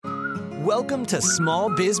Welcome to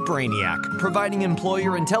Small Biz Brainiac, providing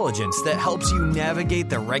employer intelligence that helps you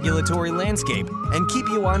navigate the regulatory landscape and keep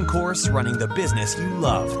you on course running the business you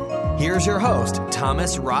love. Here's your host,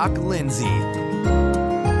 Thomas Rock Lindsay.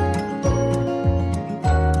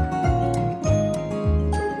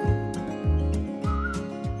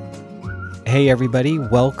 Hey everybody,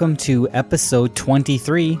 welcome to episode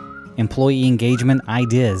 23, Employee Engagement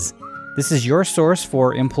Ideas. This is your source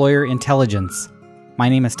for employer intelligence. My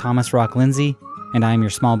name is Thomas Rock Lindsay, and I'm your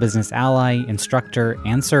small business ally, instructor,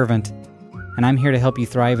 and servant, and I'm here to help you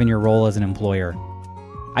thrive in your role as an employer.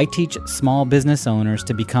 I teach small business owners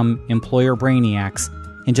to become employer brainiacs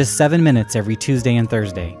in just 7 minutes every Tuesday and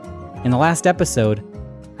Thursday. In the last episode,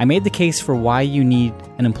 I made the case for why you need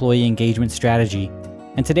an employee engagement strategy,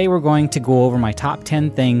 and today we're going to go over my top 10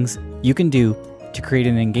 things you can do to create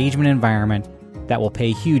an engagement environment that will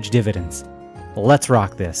pay huge dividends. Let's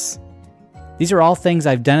rock this. These are all things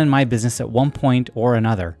I've done in my business at one point or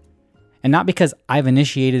another, and not because I've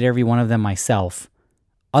initiated every one of them myself.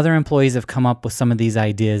 Other employees have come up with some of these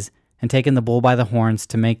ideas and taken the bull by the horns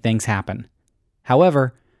to make things happen.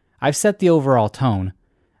 However, I've set the overall tone.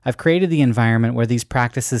 I've created the environment where these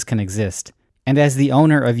practices can exist, and as the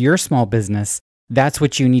owner of your small business, that's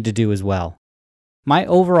what you need to do as well. My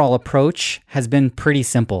overall approach has been pretty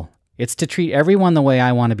simple. It's to treat everyone the way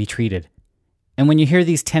I want to be treated. And when you hear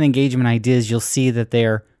these 10 engagement ideas, you'll see that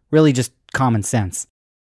they're really just common sense.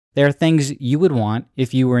 They are things you would want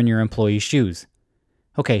if you were in your employee's shoes.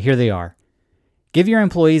 Okay, here they are. Give your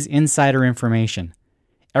employees insider information.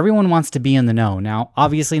 Everyone wants to be in the know. Now,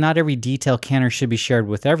 obviously, not every detail can or should be shared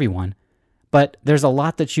with everyone, but there's a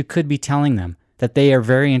lot that you could be telling them that they are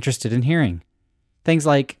very interested in hearing. Things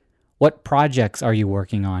like, what projects are you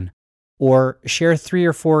working on? Or share 3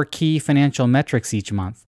 or 4 key financial metrics each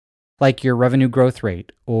month, like your revenue growth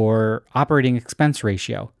rate or operating expense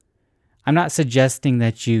ratio. I'm not suggesting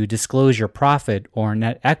that you disclose your profit or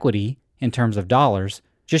net equity in terms of dollars.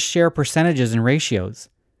 Just share percentages and ratios.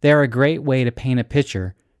 They're a great way to paint a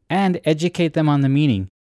picture and educate them on the meaning.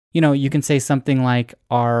 You can say something like,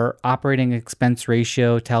 our operating expense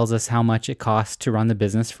ratio tells us how much it costs to run the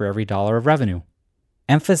business for every dollar of revenue.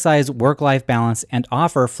 Emphasize work-life balance and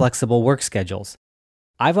offer flexible work schedules.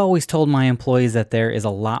 I've always told my employees that there is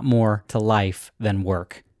a lot more to life than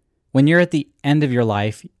work. When you're at the end of your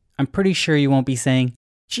life, I'm pretty sure you won't be saying,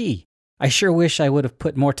 gee, I sure wish I would have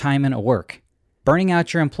put more time in at work. Burning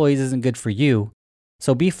out your employees isn't good for you,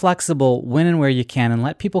 so be flexible when and where you can and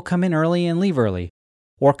let people come in early and leave early,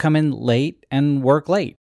 or come in late and work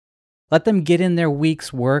late. Let them get in their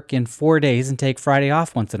week's work in 4 days and take Friday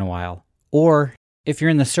off once in a while. Or, if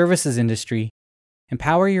you're in the services industry,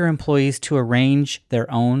 empower your employees to arrange their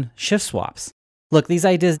own shift swaps. Look, these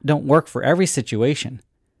ideas don't work for every situation.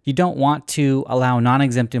 You don't want to allow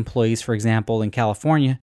non-exempt employees, for example, in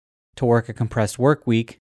California, to work a compressed work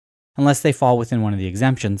week unless they fall within one of the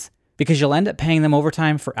exemptions, because you'll end up paying them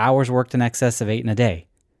overtime for hours worked in excess of 8 in a day.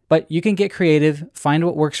 But you can get creative, find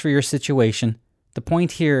what works for your situation. The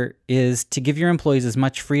point here is to give your employees as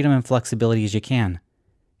much freedom and flexibility as you can.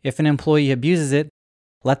 If an employee abuses it,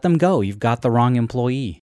 let them go. You've got the wrong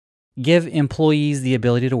employee. Give employees the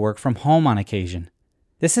ability to work from home on occasion.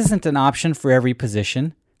 This isn't an option for every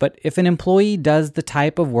position, but if an employee does the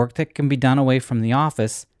type of work that can be done away from the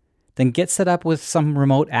office, then get set up with some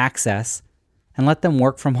remote access and let them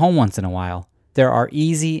work from home once in a while. There are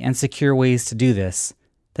easy and secure ways to do this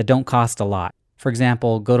that don't cost a lot. For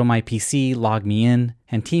example, go to my PC, log me in,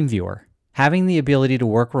 and TeamViewer. Having the ability to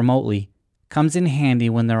work remotely comes in handy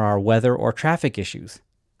when there are weather or traffic issues.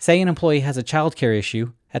 Say an employee has a childcare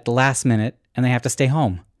issue at the last minute and they have to stay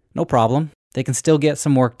home. No problem. They can still get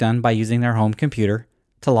some work done by using their home computer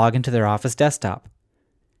to log into their office desktop.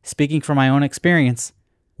 Speaking from my own experience,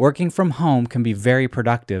 working from home can be very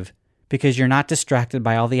productive because you're not distracted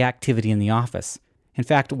by all the activity in the office. In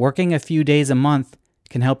fact, working a few days a month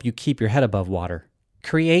can help you keep your head above water.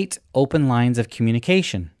 Create open lines of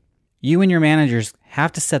communication. You and your managers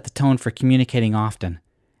have to set the tone for communicating often.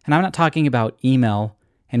 And I'm not talking about email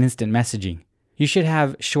and instant messaging. You should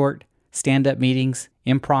have short stand-up meetings,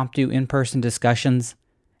 impromptu in-person discussions,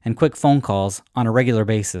 and quick phone calls on a regular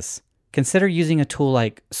basis. Consider using a tool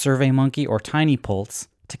like SurveyMonkey or TinyPulse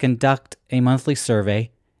to conduct a monthly survey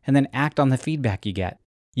and then act on the feedback you get.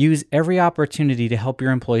 Use every opportunity to help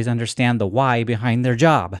your employees understand the why behind their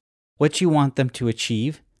job, what you want them to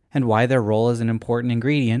achieve, and why their role is an important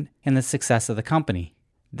ingredient in the success of the company.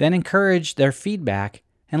 Then encourage their feedback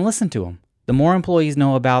and listen to them. The more employees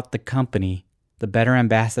know about the company, the better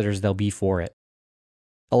ambassadors they'll be for it.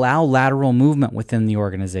 Allow lateral movement within the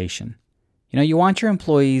organization. You want your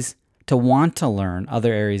employees to want to learn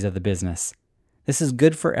other areas of the business. This is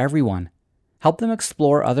good for everyone. Help them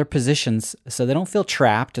explore other positions so they don't feel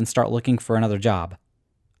trapped and start looking for another job.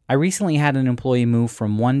 I recently had an employee move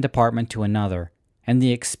from one department to another, and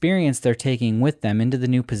the experience they're taking with them into the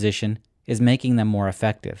new position is making them more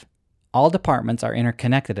effective. All departments are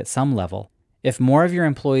interconnected at some level. If more of your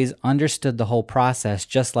employees understood the whole process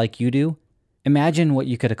just like you do, imagine what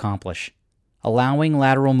you could accomplish. Allowing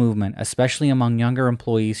lateral movement, especially among younger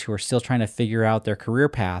employees who are still trying to figure out their career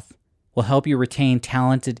path, will help you retain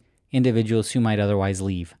talented individuals who might otherwise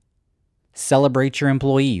leave. Celebrate your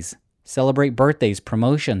employees. Celebrate birthdays,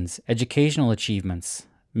 promotions, educational achievements,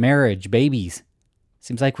 marriage, babies.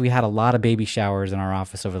 Seems like we had a lot of baby showers in our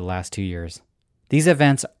office over the last 2 years. These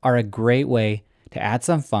events are a great way to add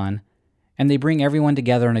some fun, and they bring everyone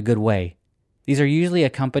together in a good way. These are usually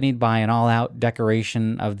accompanied by an all-out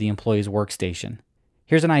decoration of the employee's workstation.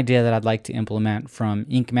 Here's an idea that I'd like to implement from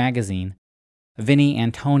Inc. magazine. Vinny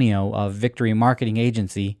Antonio of Victory Marketing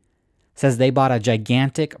Agency says they bought a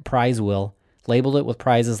gigantic prize wheel, labeled it with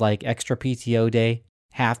prizes like Extra PTO Day,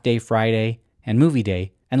 Half Day Friday, and Movie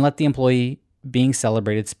Day, and let the employee being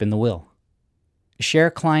celebrated spin the wheel.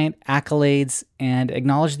 Share client accolades and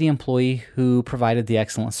acknowledge the employee who provided the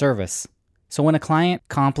excellent service. So when a client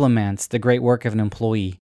compliments the great work of an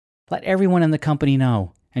employee, let everyone in the company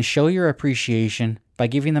know and show your appreciation by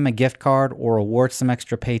giving them a gift card or award some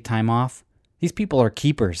extra paid time off. These people are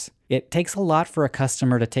keepers. It takes a lot for a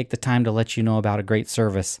customer to take the time to let you know about a great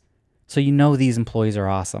service, so you know these employees are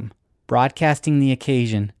awesome. Broadcasting the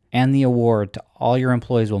occasion and the award to all your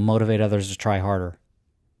employees will motivate others to try harder.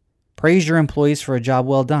 Praise your employees for a job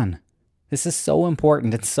well done. This is so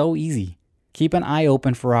important. It's so easy. Keep an eye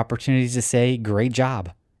open for opportunities to say, great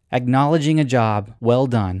job. Acknowledging a job well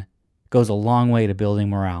done goes a long way to building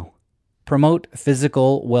morale. Promote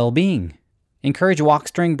physical well-being. Encourage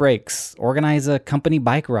walks during breaks. Organize a company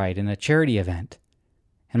bike ride and a charity event.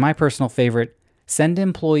 And my personal favorite, send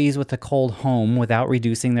employees with a cold home without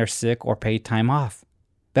reducing their sick or paid time off.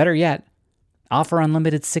 Better yet, offer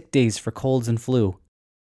unlimited sick days for colds and flu.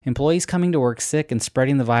 Employees coming to work sick and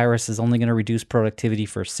spreading the virus is only going to reduce productivity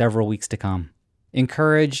for several weeks to come.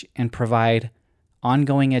 Encourage and provide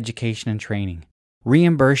ongoing education and training.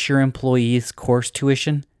 Reimburse your employees' course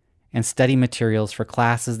tuition and study materials for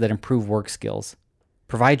classes that improve work skills.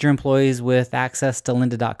 Provide your employees with access to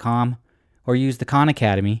lynda.com or use the Khan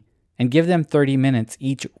Academy and give them 30 minutes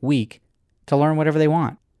each week to learn whatever they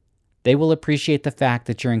want. They will appreciate the fact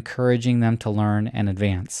that you're encouraging them to learn and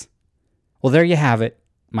advance. Well, there you have it.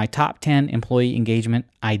 My top 10 employee engagement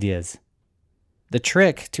ideas. The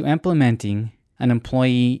trick to implementing an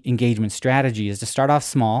employee engagement strategy is to start off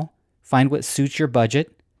small, find what suits your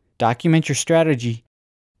budget, document your strategy,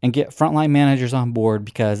 and get frontline managers on board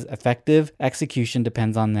because effective execution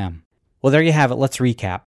depends on them. Well, there you have it. Let's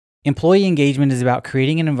recap. Employee engagement is about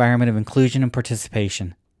creating an environment of inclusion and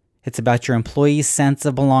participation. It's about your employees' sense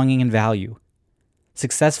of belonging and value.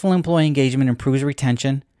 Successful employee engagement improves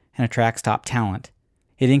retention and attracts top talent.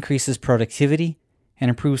 It increases productivity and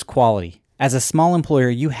improves quality. As a small employer,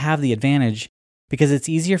 you have the advantage because it's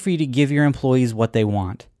easier for you to give your employees what they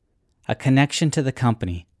want: a connection to the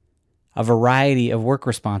company, a variety of work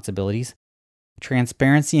responsibilities,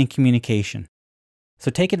 transparency, and communication.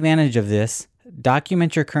 So take advantage of this,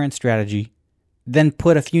 document your current strategy, then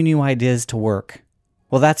put a few new ideas to work.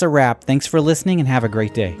 Well, that's a wrap. Thanks for listening and have a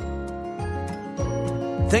great day.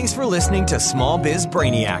 Thanks for listening to Small Biz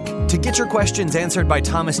Brainiac. To get your questions answered by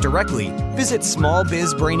Thomas directly, visit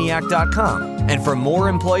smallbizbrainiac.com. And for more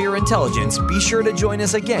employer intelligence, be sure to join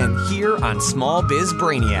us again here on Small Biz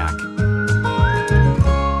Brainiac.